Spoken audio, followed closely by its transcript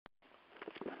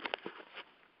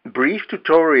Brief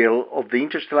tutorial of the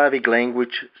interslavic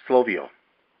language Slovio.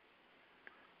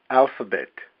 Alphabet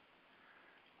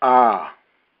A,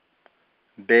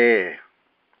 B,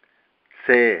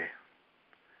 C,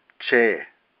 Č,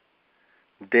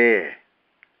 D,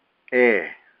 E,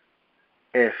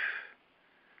 F,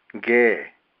 G,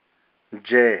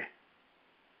 J,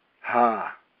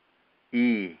 H,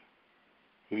 I,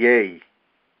 J,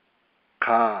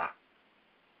 K,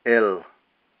 L,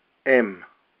 M,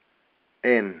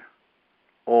 N,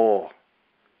 O,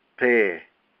 P,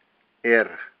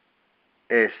 R,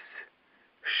 S,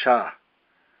 Š,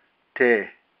 T,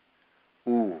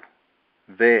 U,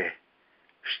 V,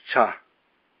 Š,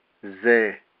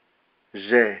 Z,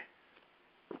 Ž.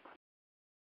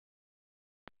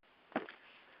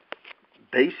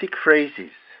 Basic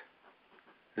phrases.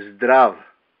 Zdrav,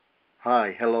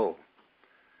 hi, hello.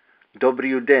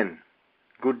 Dobrý den,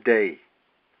 good day.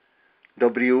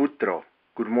 Dobrý jutro,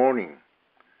 good morning.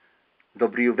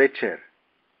 Dobrý večer,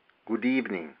 good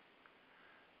evening.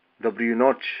 Dobrý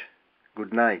noc,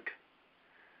 good night.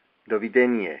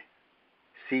 Dovidenie,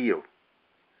 see you.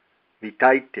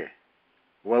 Vitajte,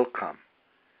 welcome.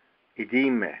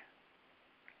 Idime,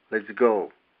 let's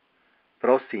go.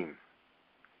 Prosim,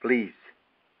 please.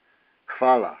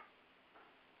 Hvala,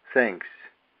 thanks.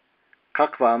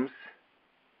 Kak vams,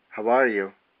 how are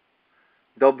you?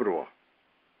 Dobro,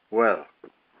 well.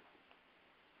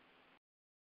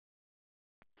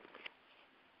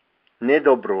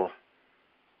 Nedobro.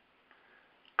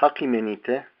 Kak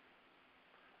imenite?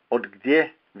 Od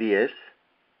gdje vi es?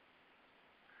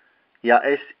 Ja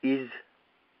es iz.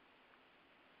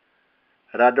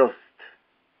 Radost.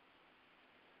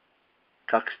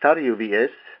 Kak stariju vi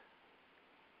es?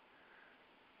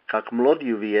 Kak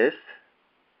mlodiju vi es?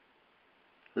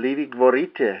 Li vi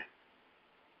govorite?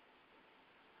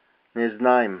 Ne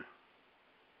znam.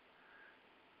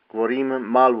 Govorim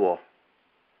malo.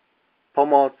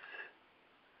 Pomoc.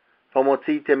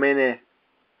 Pomocite mene.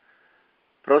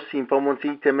 Prosim,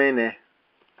 pomocite mene.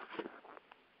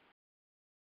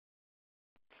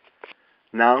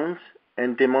 Nouns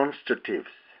and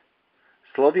demonstratives.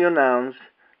 Slovio nouns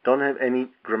don't have any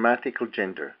grammatical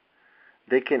gender.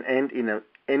 They can end in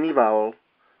any vowel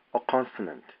or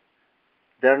consonant.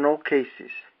 There are no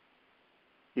cases.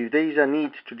 If there is a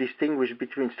need to distinguish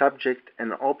between subject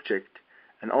and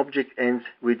an object ends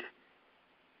with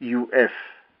uf.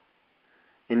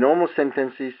 In normal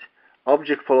sentences,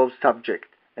 object follows subject,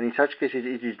 and in such cases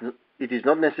it is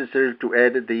not necessary to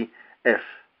add the f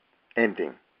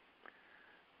ending.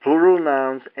 Plural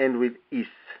nouns end with is.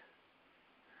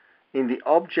 In the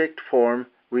object form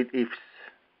with ifs.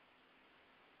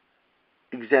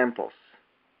 Examples.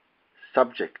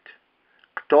 Subject.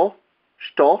 Kto,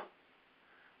 što.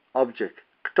 Object.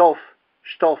 Ktov,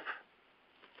 štov.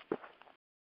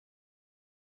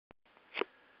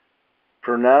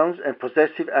 Pronouns and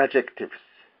possessive adjectives.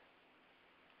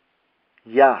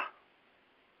 Ja,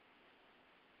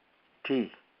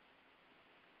 ti,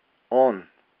 on,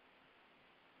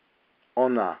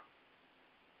 ona,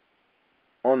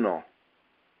 ono,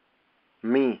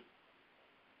 mi,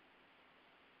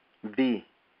 vi,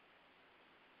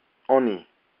 oni,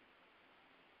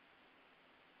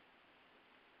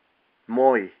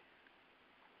 moj,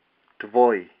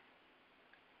 tvoj,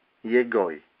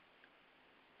 jegoj,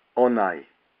 onaj,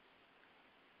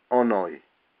 onoj,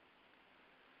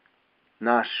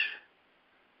 naš,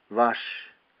 vaš,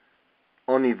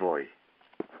 onivoj.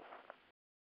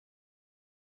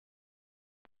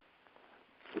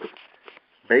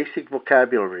 Basic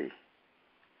vocabulary.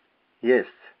 Yes,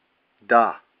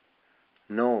 da,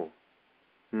 no,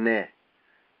 ne,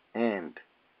 and,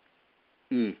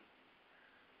 I,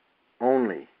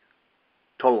 only,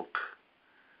 tolk,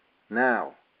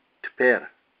 now, tper,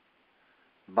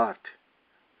 but,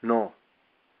 no,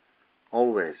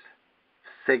 always,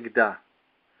 всегда,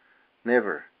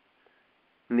 never,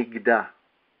 nigda,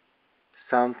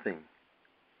 something,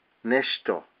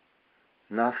 nešto,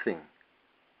 nothing,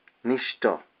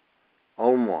 ništo,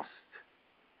 almost,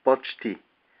 počti,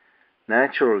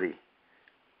 naturally,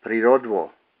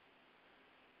 prirodvo,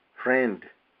 friend,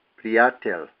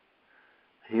 prijatelj,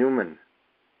 human,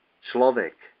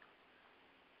 človek,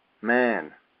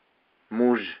 man,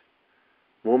 muž,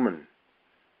 woman,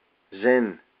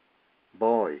 žen,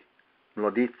 boy,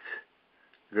 mlodic,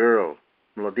 girl,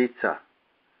 mlodica,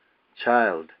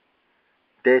 child,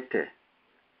 dete,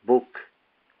 book,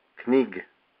 knjig,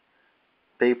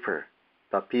 paper,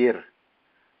 papir,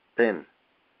 pen,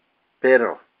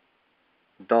 pero,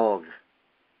 dog,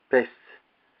 pes,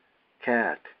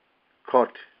 cat,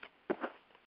 kot.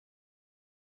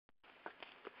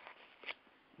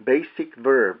 Basic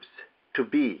verbs. To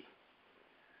be.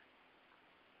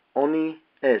 Oni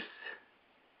es.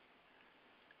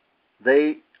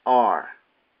 They are.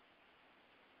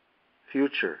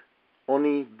 Future.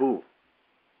 Oni bu.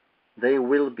 They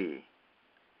will be.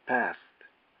 Past.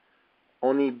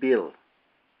 Oni bil.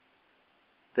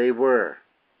 They were.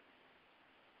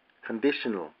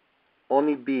 Conditional.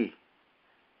 Oni bi.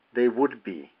 They would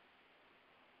be.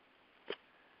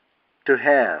 To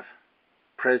have.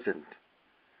 Present.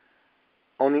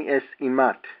 Oni es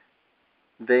imat.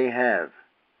 They have.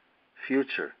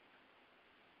 Future.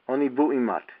 Oni bu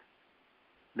imat.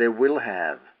 They will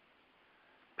have.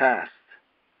 Past.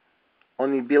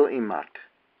 Oni bil imat.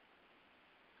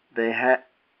 They had.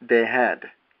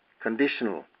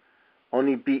 Conditional.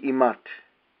 Oni bi imat.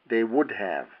 They would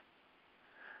have.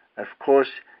 Of course,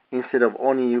 instead of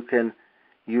oni, you can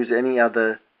use any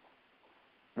other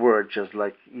word, just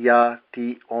like ya,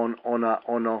 ti, on, ona,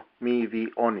 ono, mi, vi,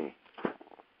 oni.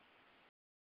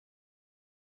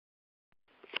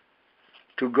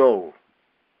 To go.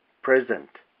 Present.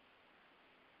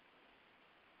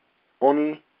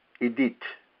 Oni idit.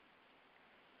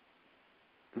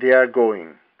 They are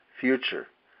going. Future.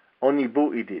 Oni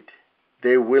bu idit.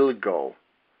 They will go.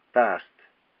 Past.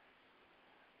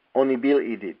 Oni bil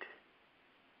idit.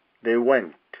 They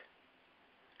went.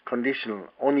 Conditional.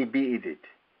 Oni bi idit.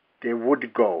 They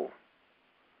would go.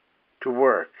 To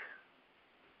work.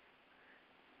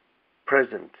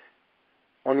 Present.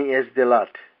 Oni es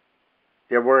delat.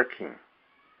 They're working.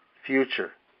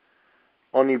 Future.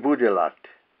 Oni bu delat.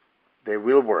 They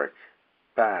will work.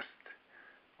 Past.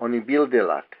 Oni bil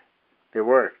delat. They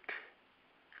worked.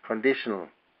 Conditional.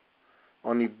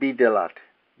 Oni bi delat.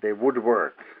 They would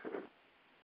work.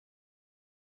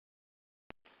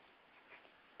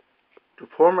 To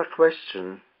form a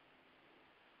question,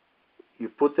 you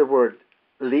put the word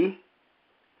li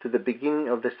to the beginning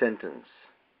of the sentence.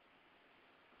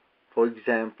 For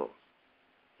example,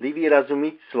 li vi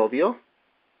razumit slovio?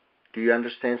 Do you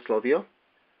understand slovio?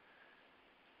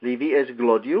 Li vi es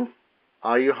glodiu?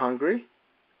 Are you hungry?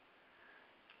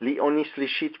 Li oni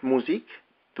slyšit muzik?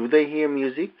 Do they hear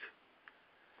music?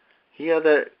 Here are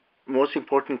the most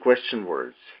important question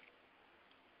words.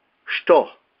 Što?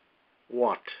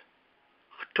 What?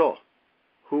 Kto?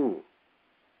 Who?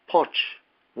 Poch?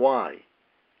 Why?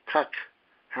 Kak?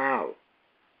 How?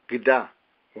 Gda?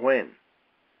 When?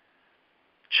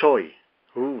 Choi?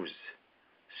 Whose?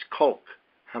 Skolk?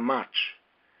 How much?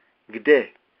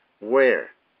 Gde? Where?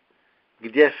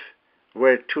 Gdef?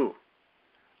 Where to?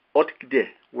 Odgde?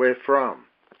 Where from?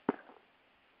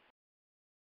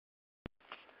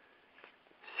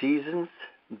 Seasons,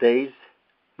 days,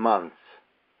 months.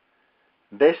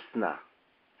 Vesna,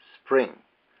 spring.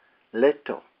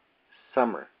 Leto,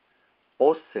 summer.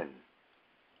 Osen,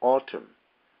 autumn.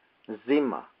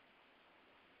 Zima,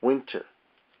 winter.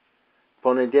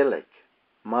 Ponedelik,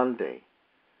 Monday.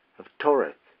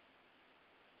 Vtorek,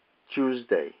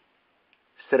 Tuesday.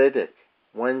 Sredek,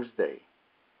 Wednesday.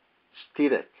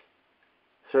 Štirek,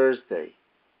 Thursday.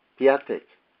 Piatek,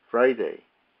 Friday.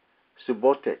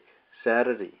 Subotek,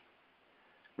 Saturday.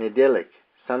 Nedelik,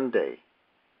 Sunday.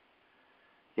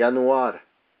 Januar,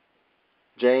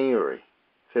 January.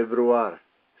 Februar,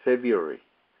 February.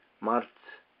 March,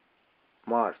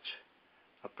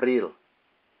 April,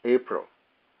 April.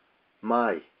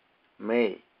 Mai,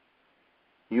 May.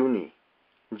 Juni,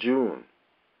 June.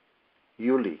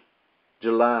 Juli,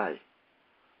 July.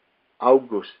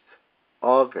 August,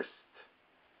 August.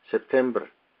 September,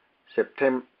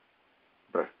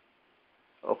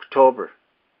 October,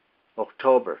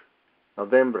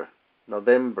 November,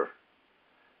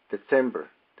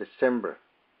 December.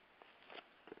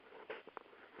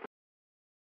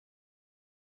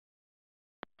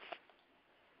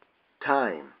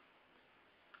 Time.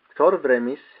 Ktor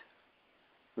vremis?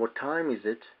 What time is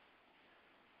it?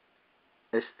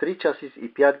 Es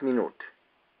 3:05.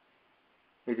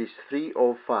 It is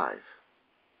 3:05.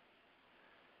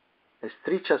 Es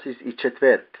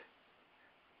 3:04.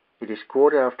 It is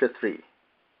 3:15.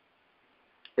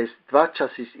 Es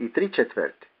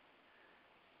 2:03.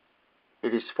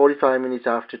 It is 45 minutes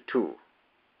after 2.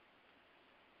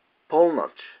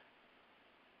 Polnoc,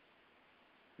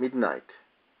 midnight.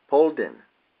 Polden,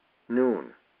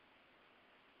 noon.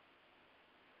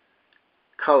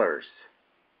 Colors.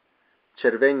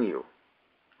 Czerweniu,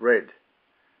 red.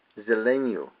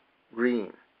 Zeleniu,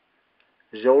 green.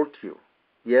 Żółtiu,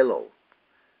 yellow.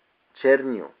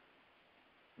 Czerniu,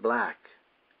 black.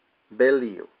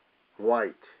 Beliu,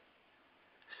 white.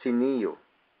 Siniu,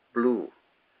 blue.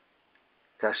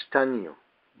 Castanho,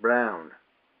 brown.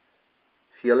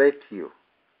 Fioletiu,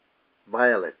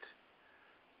 violet.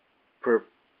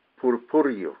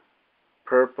 Purpuriu,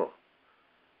 purple.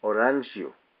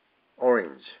 Orangiu,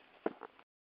 orange.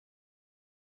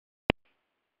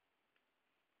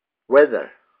 Weather.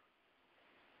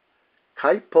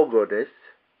 Kaj pogodes?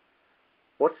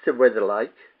 What's the weather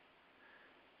like?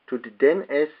 Today den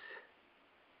es.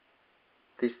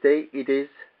 This day it is.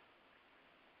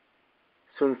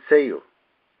 Sunseju,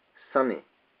 sunny.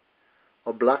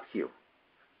 Oblaciu,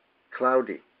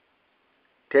 cloudy.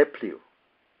 Tepliu,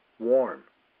 warm.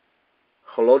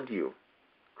 Holodiu,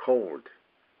 cold.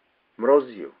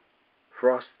 Mroziu,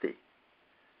 frosty.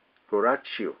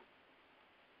 Goraciu,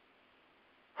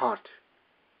 hot.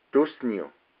 Dusniu,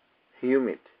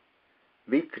 humid.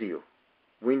 Vitriu,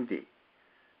 windy.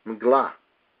 Mgla,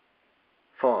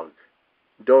 fog.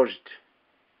 Dojd,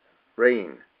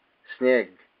 rain. Sneg,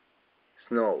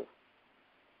 snow.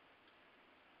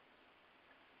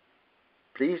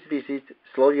 Please visit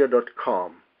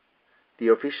slovio.com, the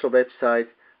official website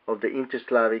of the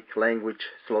interslavic language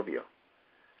Slovio.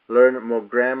 Learn more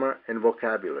grammar and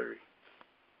vocabulary.